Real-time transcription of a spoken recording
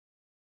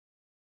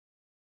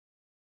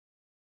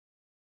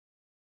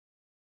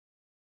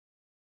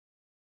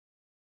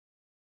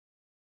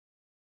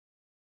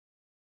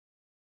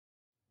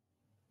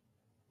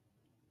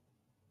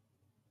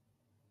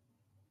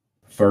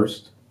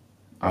First,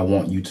 I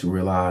want you to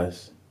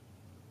realize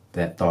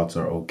that thoughts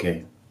are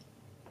okay.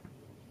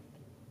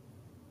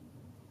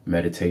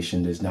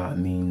 Meditation does not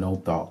mean no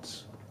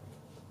thoughts.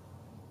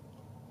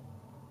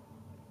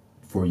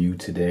 For you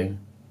today,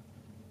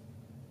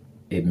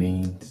 it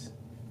means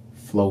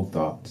flow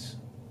thoughts.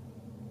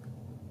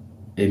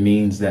 It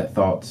means that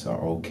thoughts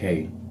are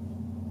okay.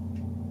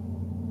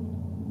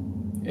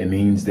 It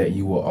means that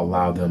you will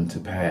allow them to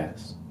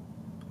pass.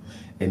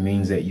 It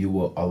means that you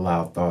will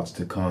allow thoughts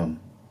to come.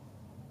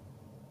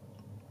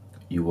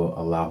 You will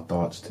allow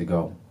thoughts to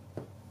go.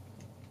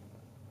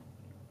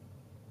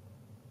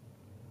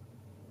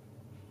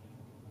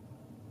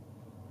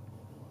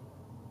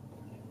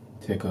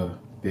 Take a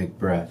big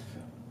breath.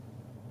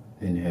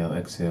 Inhale,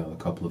 exhale a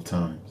couple of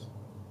times.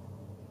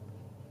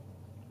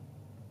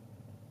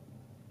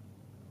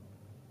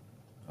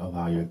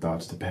 Allow your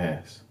thoughts to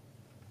pass.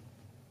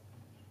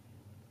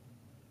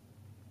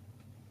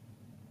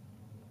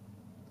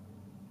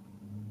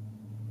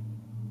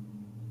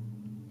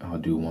 I'll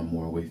do one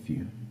more with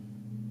you.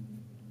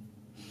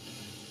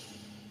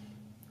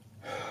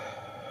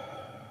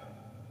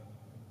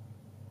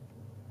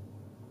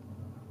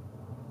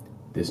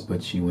 This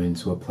puts you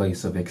into a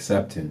place of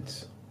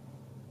acceptance.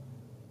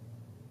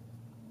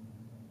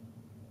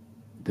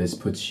 This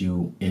puts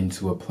you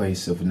into a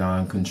place of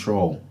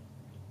non-control.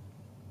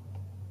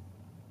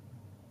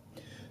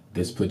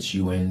 This puts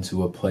you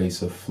into a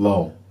place of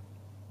flow.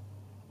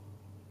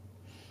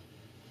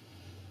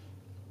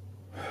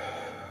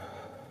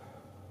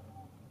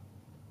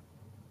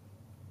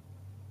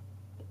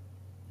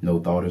 No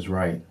thought is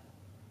right.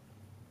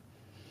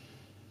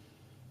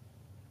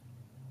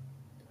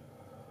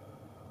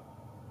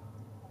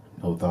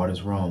 No thought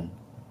is wrong.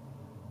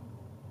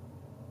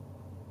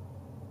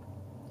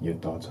 Your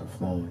thoughts are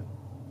flowing.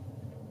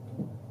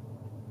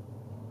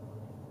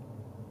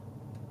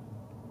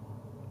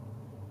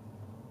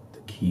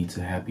 The key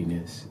to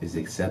happiness is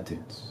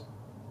acceptance.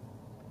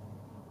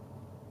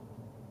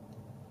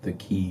 The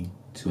key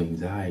to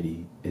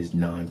anxiety is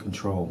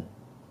non-control.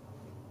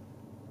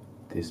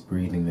 This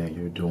breathing that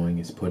you're doing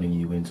is putting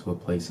you into a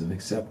place of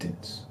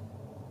acceptance.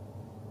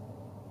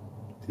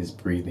 This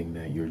breathing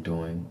that you're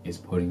doing is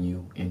putting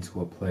you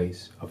into a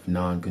place of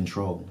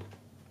non-control.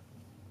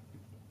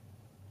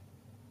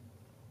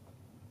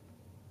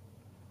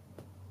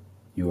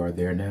 You are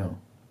there now.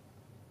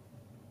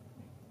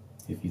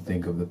 If you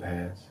think of the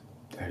past,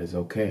 that is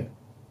okay.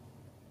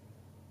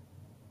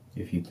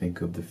 If you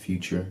think of the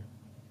future,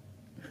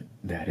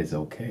 that is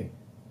okay.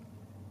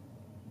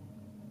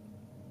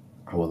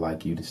 I would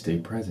like you to stay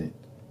present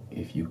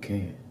if you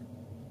can.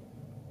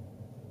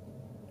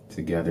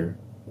 Together,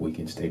 we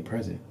can stay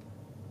present.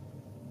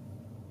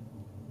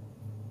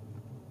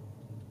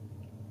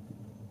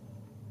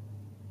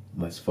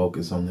 Let's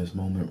focus on this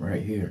moment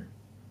right here,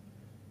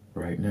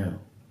 right now.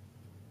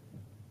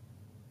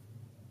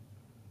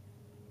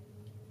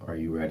 Are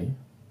you ready?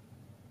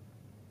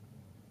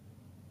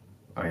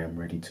 I am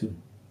ready too.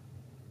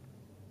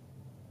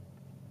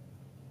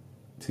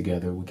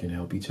 Together we can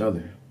help each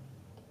other.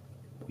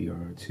 We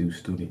are two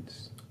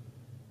students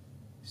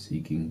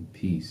seeking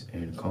peace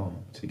and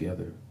calm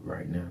together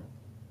right now.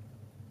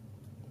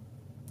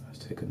 Let's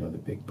take another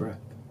big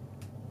breath.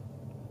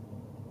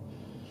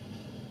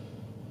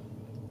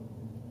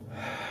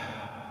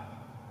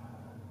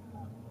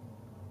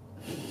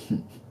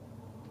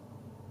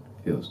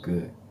 Feels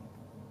good.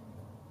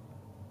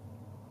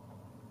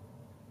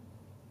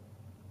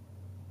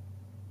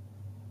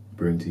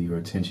 Bring to your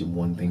attention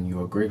one thing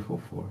you are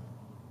grateful for.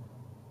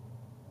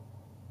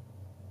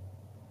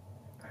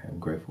 I am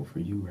grateful for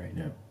you right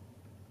now.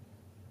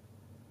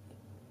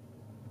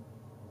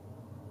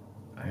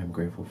 I am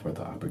grateful for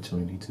the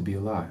opportunity to be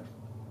alive.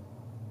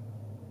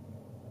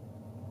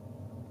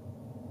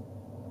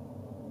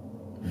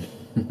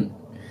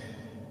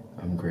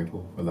 I'm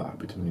grateful for the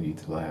opportunity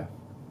to laugh.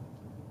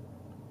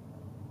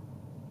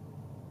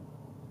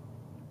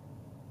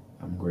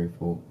 I'm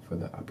grateful for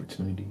the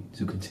opportunity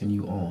to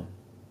continue on.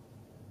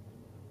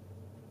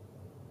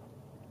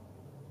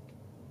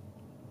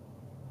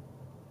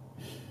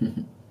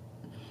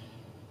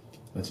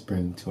 Let's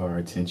bring to our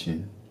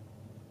attention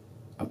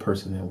a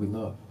person that we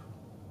love.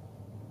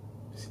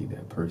 See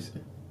that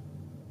person.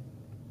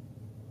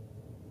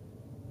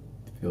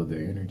 Feel their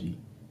energy.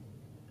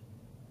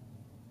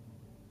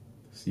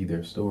 See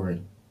their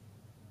story.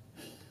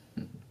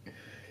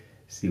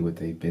 See what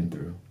they've been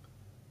through.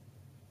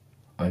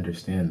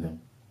 Understand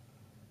them.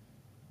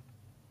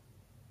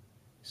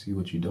 See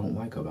what you don't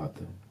like about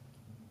them.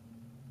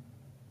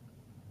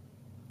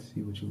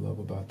 See what you love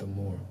about them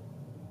more.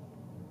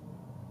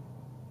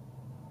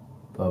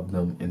 Love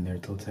them in their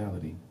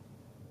totality.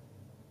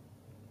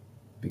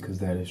 Because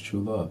that is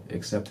true love,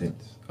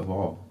 acceptance of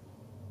all.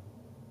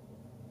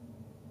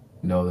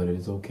 Know that it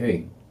is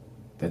okay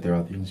that there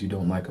are things you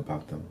don't like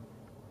about them.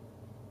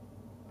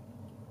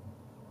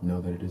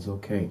 Know that it is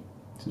okay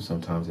to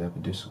sometimes have a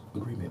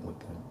disagreement with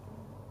them.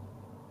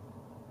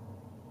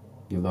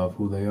 You love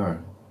who they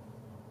are.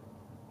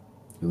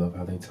 You love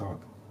how they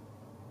talk.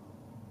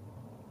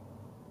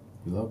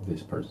 You love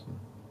this person.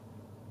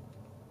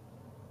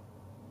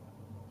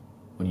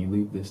 When you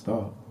leave this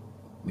thought,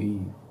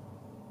 leave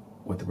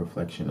with the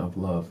reflection of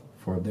love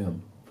for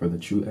them, for the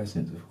true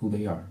essence of who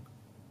they are.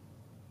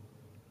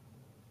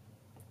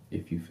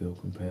 If you feel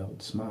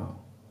compelled,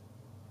 smile.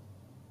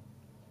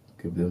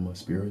 Give them a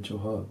spiritual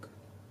hug.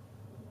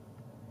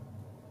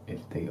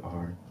 If they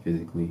are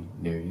physically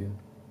near you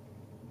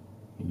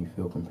and you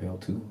feel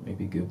compelled to,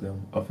 maybe give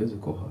them a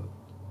physical hug.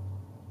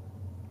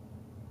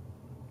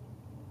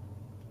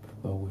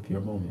 Flow with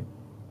your moment.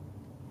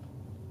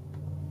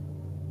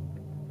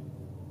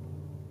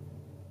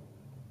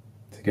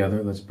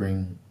 Together, let's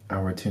bring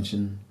our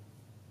attention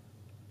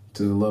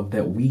to the love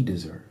that we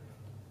deserve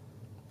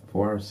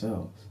for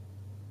ourselves.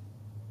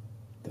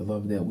 The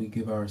love that we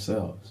give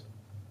ourselves.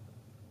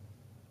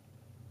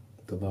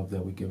 The love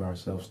that we give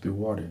ourselves through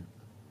water.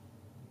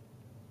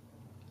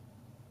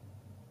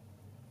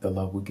 The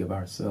love we give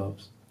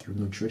ourselves through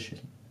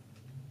nutrition.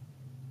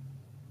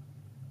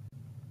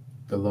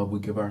 The love we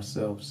give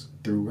ourselves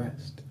through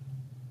rest.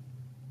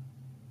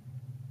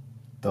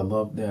 The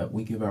love that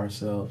we give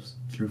ourselves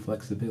through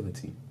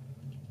flexibility,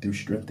 through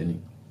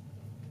strengthening.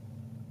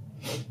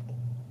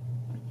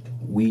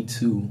 We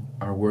too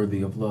are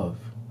worthy of love.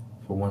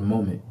 For one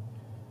moment,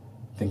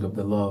 think of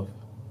the love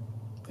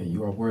that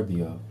you are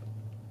worthy of.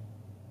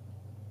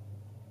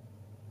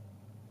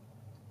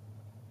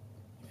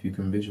 If you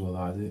can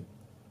visualize it,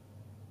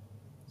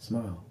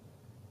 smile.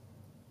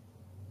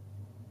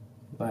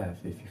 Laugh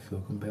if you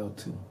feel compelled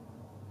to.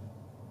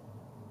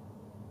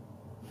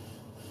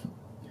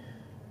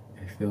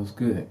 It feels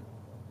good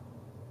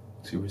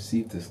to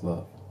receive this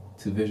love,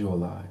 to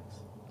visualize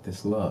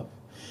this love,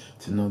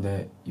 to know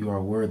that you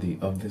are worthy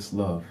of this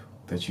love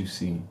that you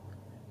see,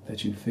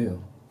 that you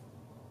feel.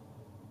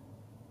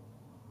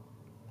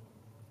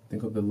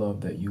 Think of the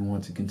love that you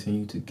want to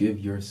continue to give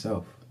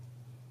yourself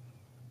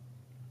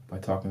by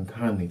talking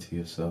kindly to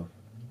yourself,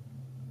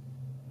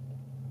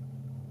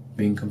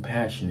 being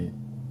compassionate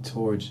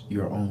towards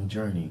your own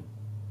journey.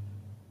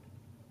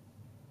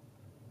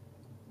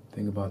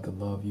 Think about the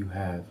love you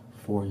have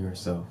for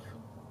yourself.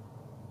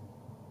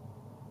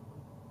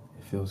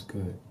 It feels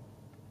good.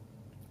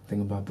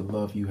 Think about the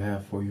love you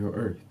have for your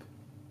earth.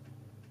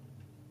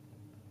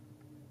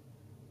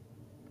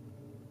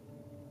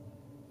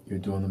 You're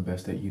doing the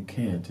best that you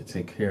can to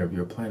take care of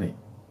your planet.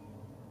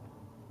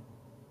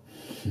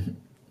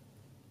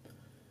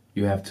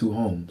 You have two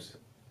homes,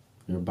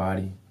 your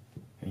body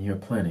and your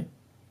planet.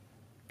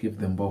 Give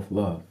them both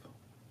love.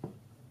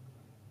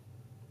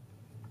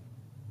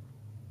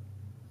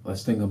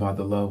 Let's think about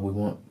the love we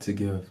want to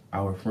give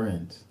our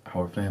friends,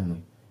 our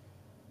family,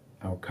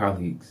 our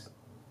colleagues.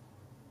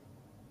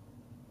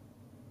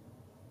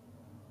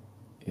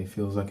 It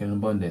feels like an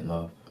abundant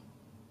love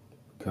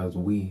because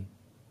we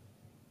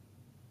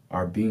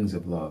are beings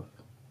of love.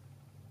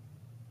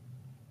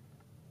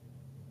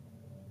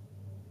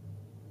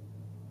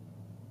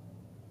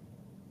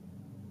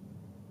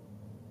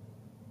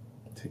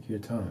 Take your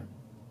time.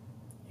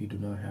 You do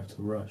not have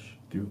to rush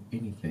through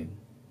anything.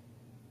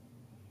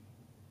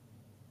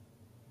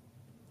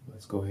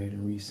 Let's go ahead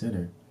and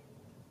recenter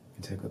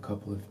and take a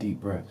couple of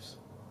deep breaths.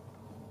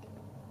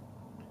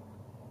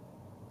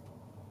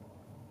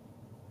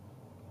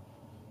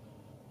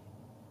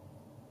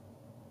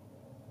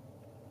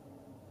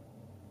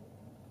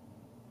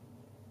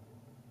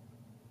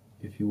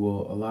 If you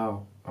will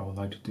allow, I would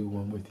like to do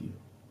one with you.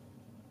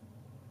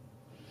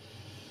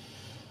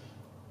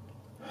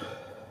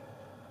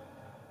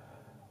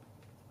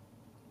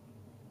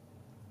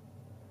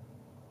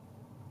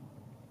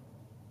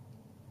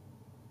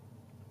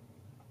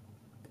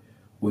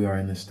 We are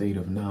in a state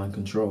of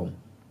non-control.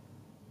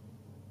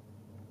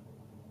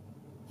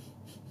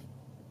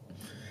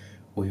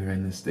 We are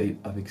in the state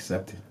of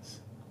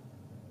acceptance.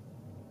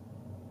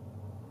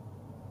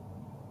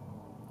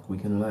 We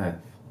can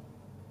laugh.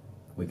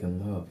 We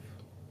can love.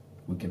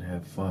 We can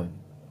have fun.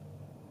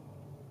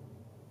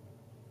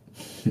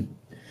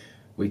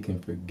 We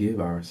can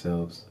forgive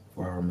ourselves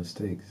for our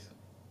mistakes.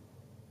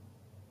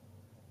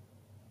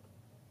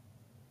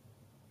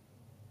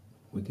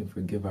 We can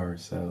forgive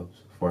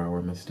ourselves for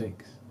our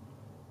mistakes.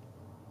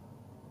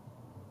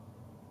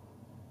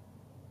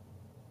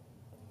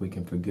 We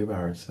can forgive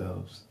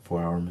ourselves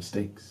for our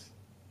mistakes.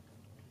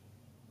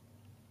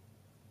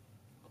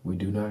 We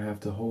do not have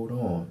to hold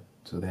on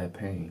to that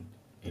pain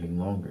any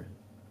longer.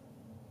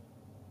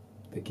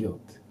 The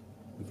guilt.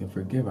 We can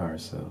forgive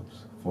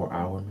ourselves for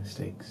our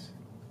mistakes.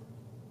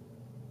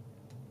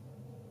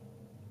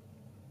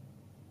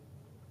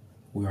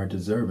 We are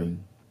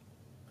deserving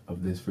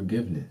of this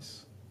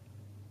forgiveness.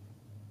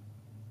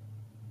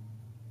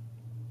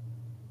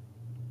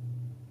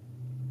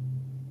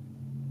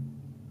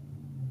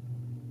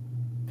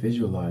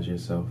 Visualize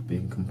yourself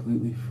being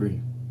completely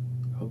free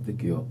of the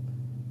guilt.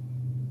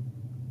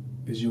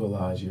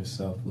 Visualize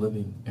yourself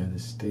living in a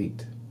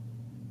state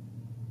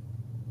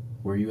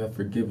where you have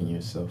forgiven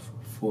yourself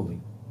fully.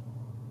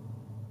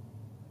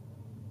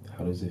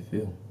 How does it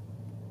feel?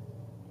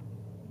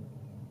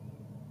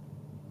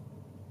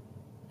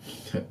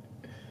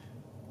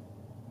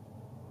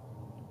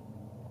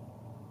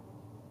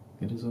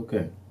 It is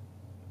okay.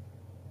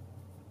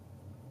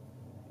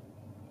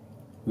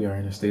 We are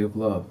in a state of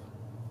love.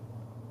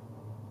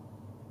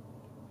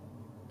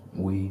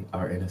 We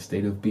are in a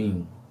state of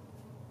being.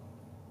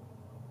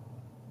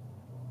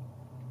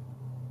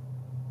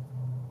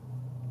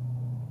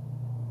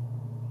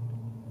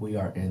 We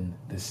are in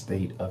the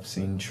state of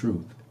seeing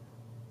truth.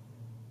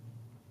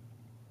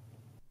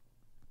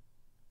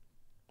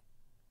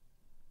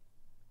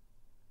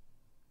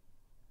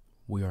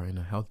 We are in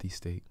a healthy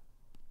state.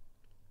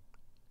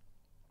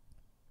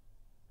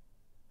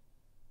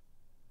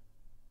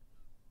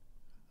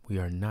 We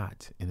are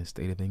not in a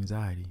state of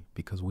anxiety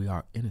because we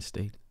are in a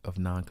state of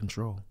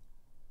non-control.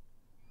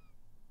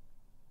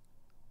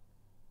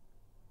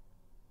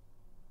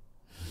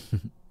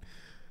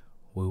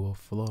 We will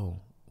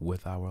flow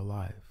with our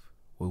life.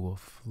 We will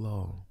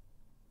flow.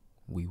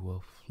 We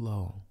will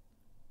flow.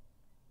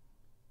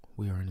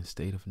 We are in a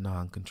state of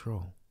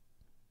non-control.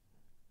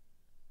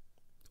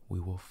 We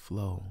will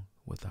flow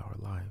with our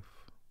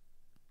life.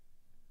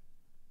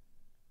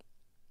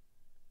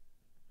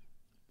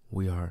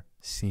 We are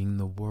seeing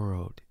the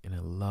world in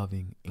a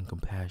loving and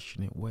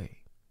compassionate way.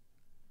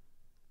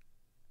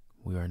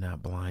 We are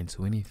not blind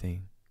to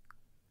anything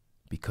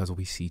because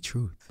we see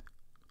truth.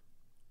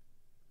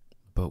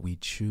 But we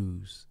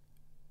choose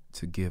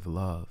to give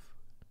love.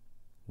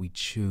 We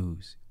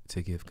choose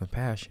to give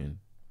compassion.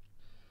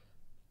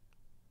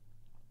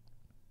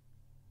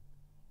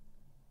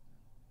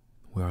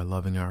 We are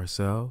loving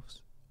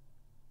ourselves.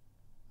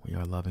 We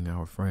are loving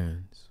our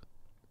friends.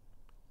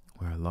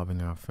 We are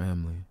loving our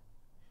family.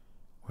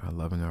 We are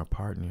loving our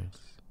partners.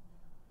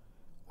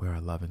 We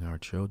are loving our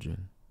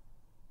children.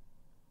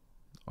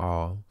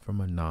 All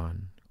from a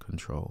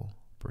non-control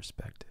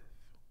perspective.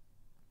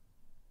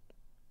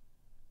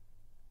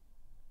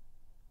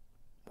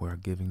 We are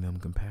giving them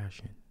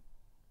compassion.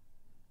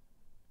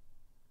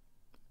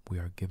 We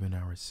are giving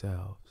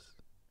ourselves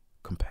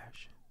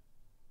compassion.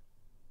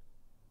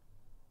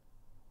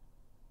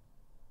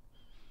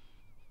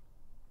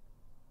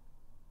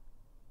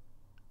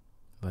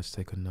 Let's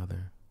take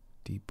another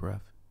deep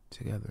breath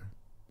together.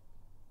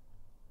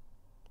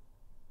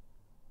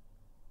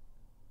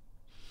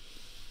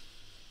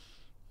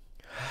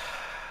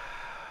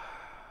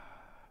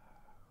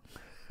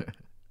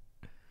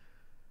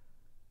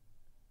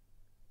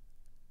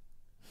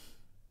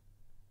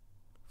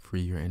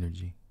 Free your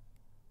energy.